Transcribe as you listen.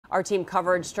Our team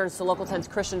coverage turns to Local 10's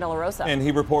Christian De La Rosa. And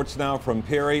he reports now from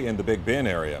Perry in the Big Bend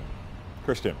area.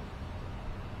 Christian.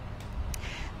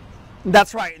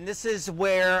 That's right, and this is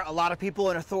where a lot of people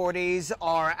and authorities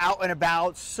are out and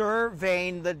about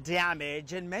surveying the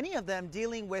damage, and many of them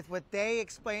dealing with what they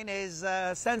explain is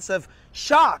a sense of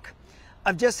shock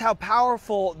of just how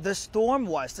powerful the storm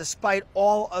was despite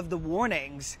all of the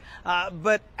warnings.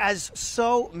 But as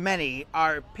so many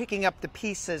are picking up the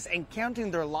pieces and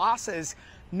counting their losses,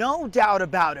 no doubt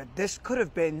about it, this could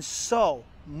have been so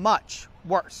much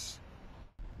worse.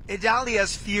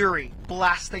 Idalia's fury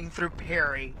blasting through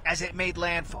Perry as it made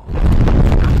landfall.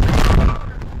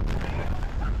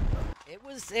 It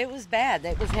was bad.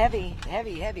 It was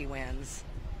heavy winds.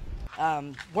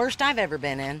 Worst I've ever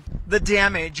been in. The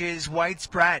damage is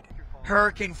widespread.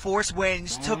 Hurricane force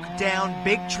winds took down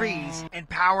big trees and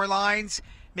power lines,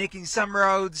 making some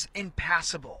roads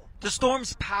impassable. The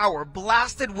storm's power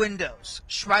blasted windows,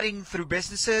 shredding through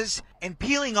businesses and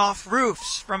peeling off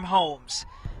roofs from homes.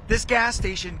 This gas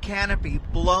station canopy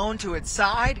blown to its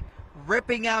side,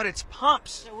 ripping out its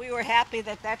pumps. So we were happy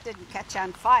that that didn't catch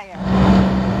on fire.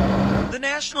 The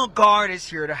National Guard is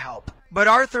here to help, but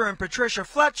Arthur and Patricia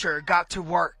Fletcher got to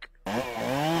work.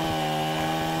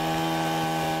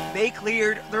 They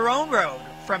cleared their own road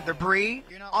from debris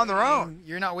on their own.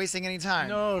 You're not wasting any time.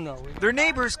 No. Their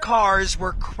neighbors' cars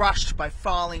were crushed by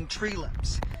falling tree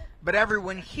limbs, but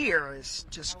everyone here is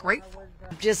just grateful.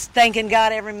 Just thanking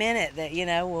God every minute that,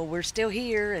 well, we're still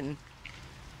here, and,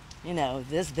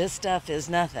 this stuff is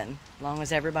nothing as long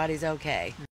as everybody's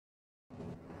okay.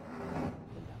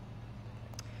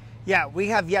 Yeah, we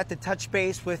have yet to touch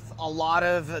base with a lot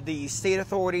of the state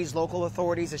authorities, local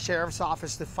authorities, the sheriff's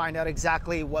office to find out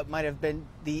exactly what might have been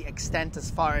the extent as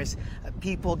far as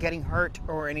people getting hurt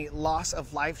or any loss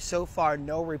of life. So far,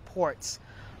 no reports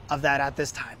of that at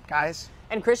this time. Guys?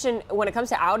 And Christian, when it comes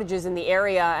to outages in the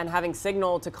area and having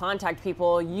signal to contact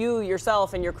people, you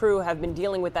yourself and your crew have been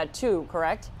dealing with that too,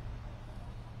 correct?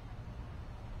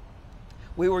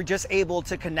 We were just able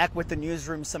to connect with the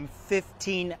newsroom some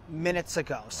 15 minutes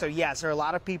ago. So yes, there are a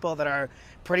lot of people that are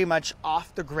pretty much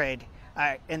off the grid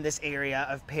in this area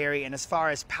of Perry. And as far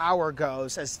as power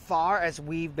goes, as far as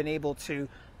we've been able to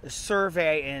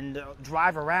survey and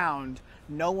drive around,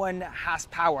 no one has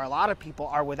power. A lot of people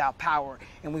are without power.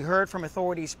 And we heard from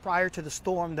authorities prior to the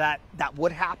storm that that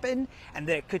would happen and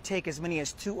that it could take as many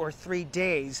as 2 or 3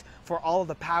 days for all of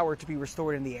the power to be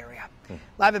restored in the area.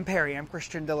 Live in Perry, I'm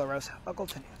Christian De La Rosa, Local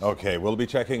 10 News. Okay, we'll be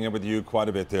checking in with you quite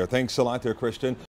a bit there. Thanks a lot there, Christian.